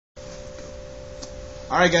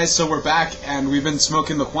Alright guys, so we're back and we've been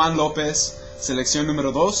smoking the Juan Lopez Selección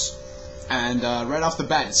Número 2. And right off the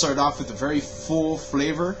bat, it started off with a very full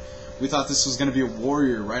flavor. We thought this was going to be a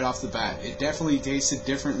warrior right off the bat. It definitely tasted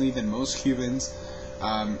differently than most Cubans,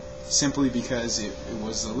 simply because it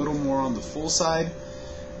was a little more on the full side.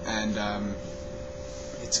 And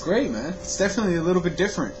it's great, man. It's definitely a little bit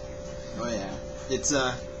different. Oh yeah. It's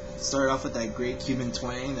started off with that great Cuban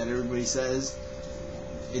twang that everybody says.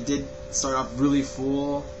 It did start off really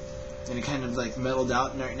full, and it kind of like mellowed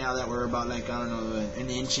out right now that we're about like, I don't know, an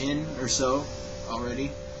inch in or so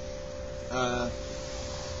already.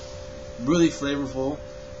 Really flavorful.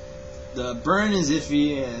 The burn is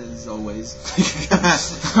iffy as always.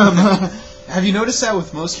 Have you noticed that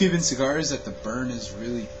with most Cuban cigars that the burn is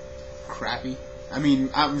really crappy? I mean,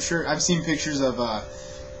 I'm sure I've seen pictures of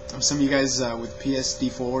some of you guys with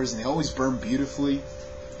PSD4s, and they always burn beautifully.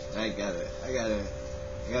 I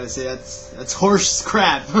gotta say that's horse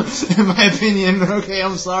crap in my opinion. Okay,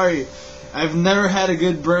 I'm sorry. I've never had a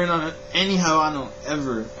good burn on it anyhow. I don't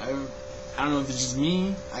ever. I don't know if it's just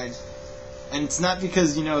me. And it's not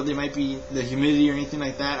because there might be the humidity or anything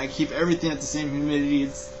like that. I keep everything at the same humidity.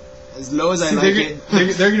 It's as low as I like it.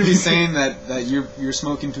 They're going to be saying that you're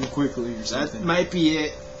smoking too quickly or something. That might be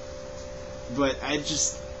it. But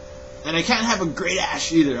and I can't have a great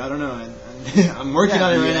ash either. I don't know. I'm working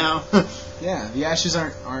on it right now. Yeah, the ashes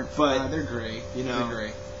aren't but they're gray. They're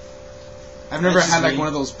gray. I've never had like one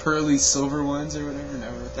of those pearly silver ones or whatever.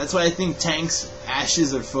 Never. That's why I think Tank's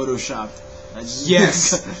ashes are photoshopped.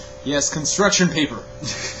 Yes, yes, construction paper,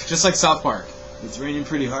 just like South Park. It's raining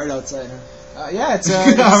pretty hard outside, huh? Yeah, it's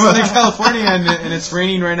Southern California, and it's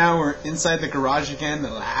raining right now. We're inside the garage again, the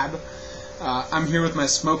lab. I'm here with my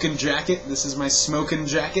smoking jacket. This is my smoking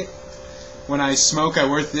jacket. When I smoke, I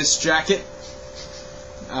wear this jacket.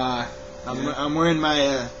 I'm wearing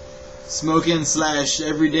my smoking /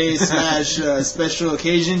 everyday / special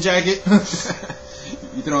occasion jacket.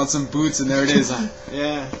 You throw on some boots and there it is. Huh?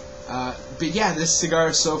 Yeah. But yeah, this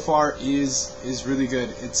cigar so far is really good.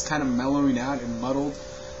 It's kind of mellowing out and muddled,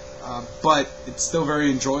 but it's still very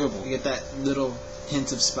enjoyable. You get that little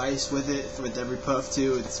hint of spice with it, with every puff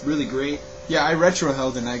too. It's really great. Yeah, I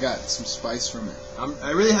retroheld and I got some spice from it.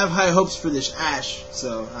 I really have high hopes for this ash,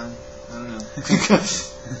 so I don't know.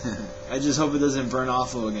 I just hope it doesn't burn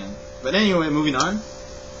awful again. But anyway, moving on.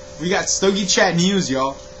 We got Stogie Chat news,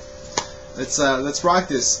 y'all. Let's rock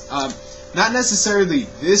this. Not necessarily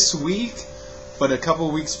this week, but a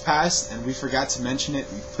couple weeks past, and we forgot to mention it.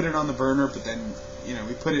 We put it on the burner, but then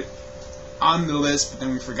we put it on the list, but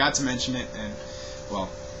then we forgot to mention it. And well,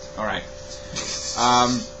 all right.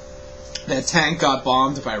 That tank got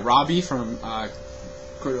bombed by Robbie from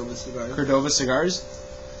Cordova Cigars,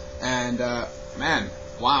 and man,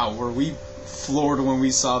 wow, were we floored when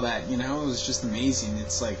we saw that? It was just amazing.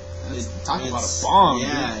 It's like talk about a bomb.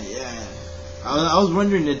 Yeah, dude. Yeah. I was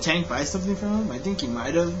wondering, did Tank buy something from him? I think he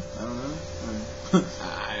might have. I don't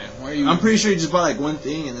know. I'm pretty sure he just bought like one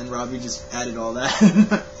thing, and then Robbie just added all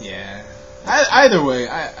that. Yeah. Either way,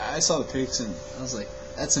 I saw the pics and I was like,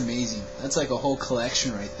 that's amazing. That's like a whole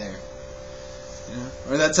collection right there.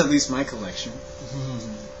 Or that's at least my collection.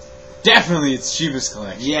 Definitely, it's Shiva's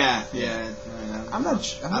collection. Yeah. I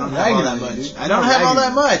don't have all that much. I don't have all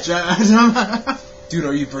that much. Dude,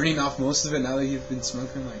 are you burning off most of it now that you've been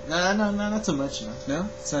smoking? Like, no, not so much. No,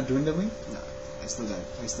 it's not dwindling. No, I still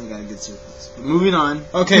got a good surplus. But moving on.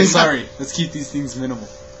 Okay, sorry. Let's keep these things minimal.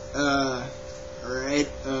 Alright.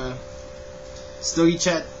 Stogie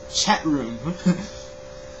chat room.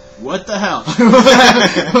 What the hell?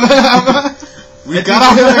 We got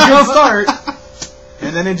off to a good start,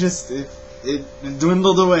 and then it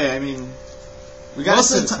dwindled away. I mean,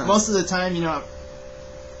 most of the time,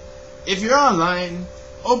 if you're online,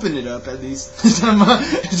 open it up at least.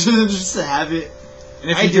 just to have it. And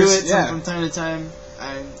if I do it from time to time.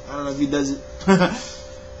 I don't know if he does it,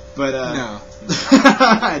 but no,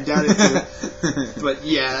 I doubt it too. But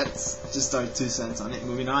yeah, that's just our 2 cents on it.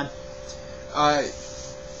 Moving on.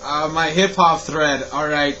 My hip hop thread. All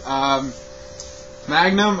right,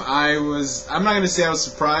 Magnum. I'm not gonna say I was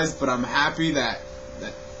surprised, but I'm happy that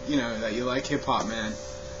you like hip hop, man.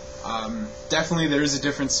 Definitely there is a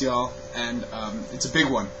difference, y'all, and it's a big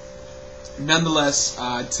one. Nonetheless,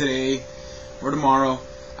 today or tomorrow,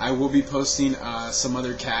 I will be posting some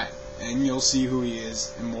other cat, and you'll see who he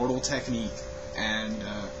is, Immortal Technique, and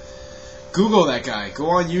Google that guy.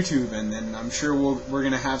 Go on YouTube, and then I'm sure we're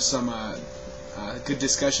gonna have some good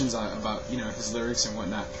discussions about his lyrics and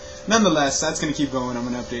whatnot. Nonetheless, that's gonna keep going. I'm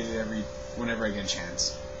gonna update it whenever I get a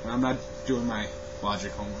chance. When I'm not doing my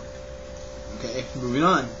logic homework. Okay, moving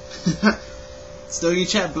on. Stogie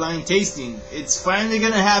Chat blind tasting. It's finally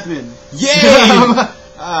gonna happen. Yay!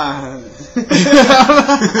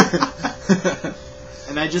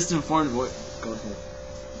 And I just informed what. Go ahead.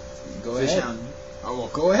 Go Fish ahead. Hound. Oh, well,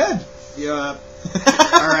 go ahead. Yeah.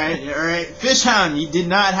 Alright. Fish Hound, you did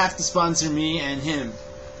not have to sponsor me and him.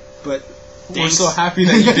 But We're thanks. so happy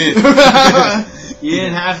that you did. You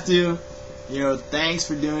didn't have to. Thanks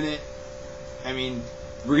for doing it. I mean,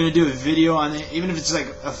 we're going to do a video on it, even if it's like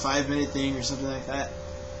a 5-minute thing or something like that.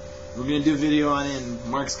 We're going to do a video on it, and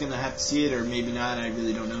Mark's going to have to see it, or maybe not, I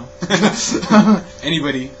really don't know.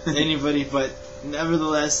 Anybody, but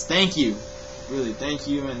nevertheless, thank you. Really, thank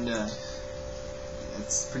you, and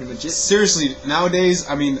that's pretty much it. Seriously, nowadays,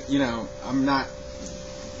 I mean, I'm not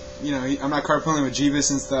carpooling with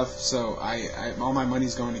Jeebus and stuff, so I all my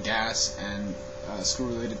money's going to gas and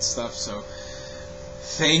school-related stuff, so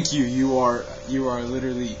thank you. You are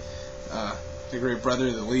literally the great brother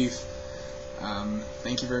of the Leaf.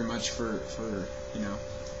 Thank you very much for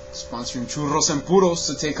sponsoring Churros and Puros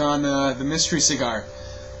to take on the mystery cigar.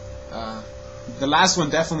 The last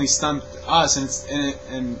one definitely stumped us,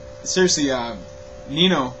 and seriously,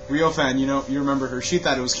 Nino, Rio fan, you remember her. She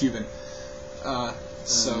thought it was Cuban.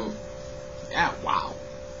 So, yeah, wow.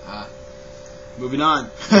 Moving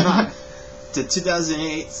on. To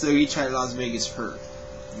 2008, so he tried Las Vegas Her.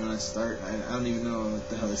 You want to start? I don't even know what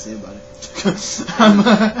the hell to say about it.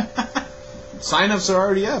 Sign-ups are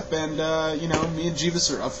already up, and me and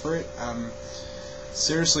Jeebus are up for it.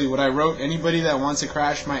 Seriously, what I wrote, anybody that wants to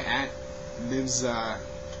crash my aunt lives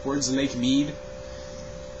towards Lake Mead.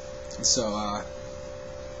 So,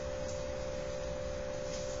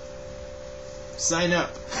 sign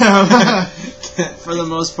up. For the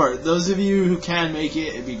most part. Those of you who can make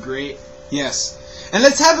it, it'd be great. Yes. And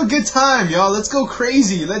let's have a good time, y'all. Let's go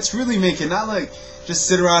crazy. Let's really make it. Not like just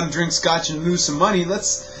sit around and drink scotch and lose some money.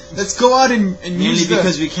 Let's go out and mainly use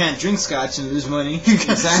because we can't drink scotch and lose money.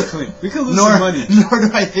 Exactly. We could lose some money. Nor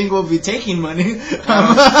do I think we'll be taking money.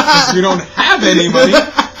 Because we don't have any money.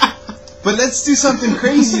 But let's do something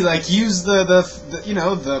crazy, like use the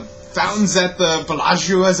fountains at the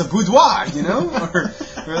Bellagio as a boudoir, or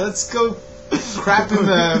let's go crap in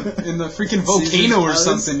the freaking volcano or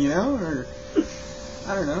something, or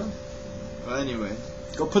I don't know. Well, anyway,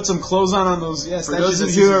 go put some clothes on those. Yes, for those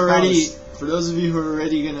of you who are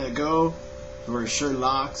already gonna go, who are sure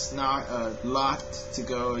locked to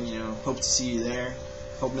go, hope to see you there.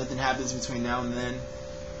 Hope nothing happens between now and then.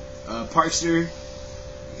 Parkster, you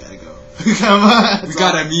gotta go. Come on, we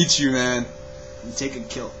gotta meet you, man. And take a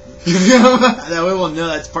kilt. That way we'll know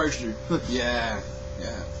that's Parkster. Yeah.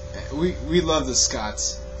 We love the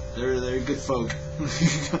Scots. They're good folk.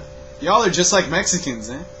 Y'all are just like Mexicans,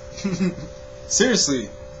 eh? Seriously.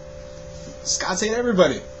 Scots hate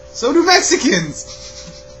everybody. So do Mexicans.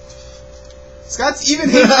 Scots even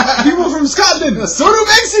hate people from Scotland. So do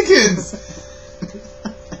Mexicans.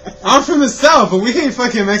 I'm from the South, but we hate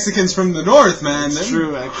fucking Mexicans from the North, man. That's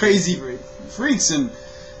true. Crazy freaks and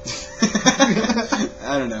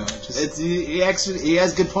I don't know. He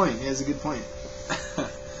has a good point. He has a good point.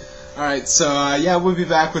 Alright, so we'll be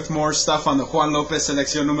back with more stuff on the Juan Lopez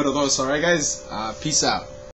Selección Número 2. Alright, guys? Peace out.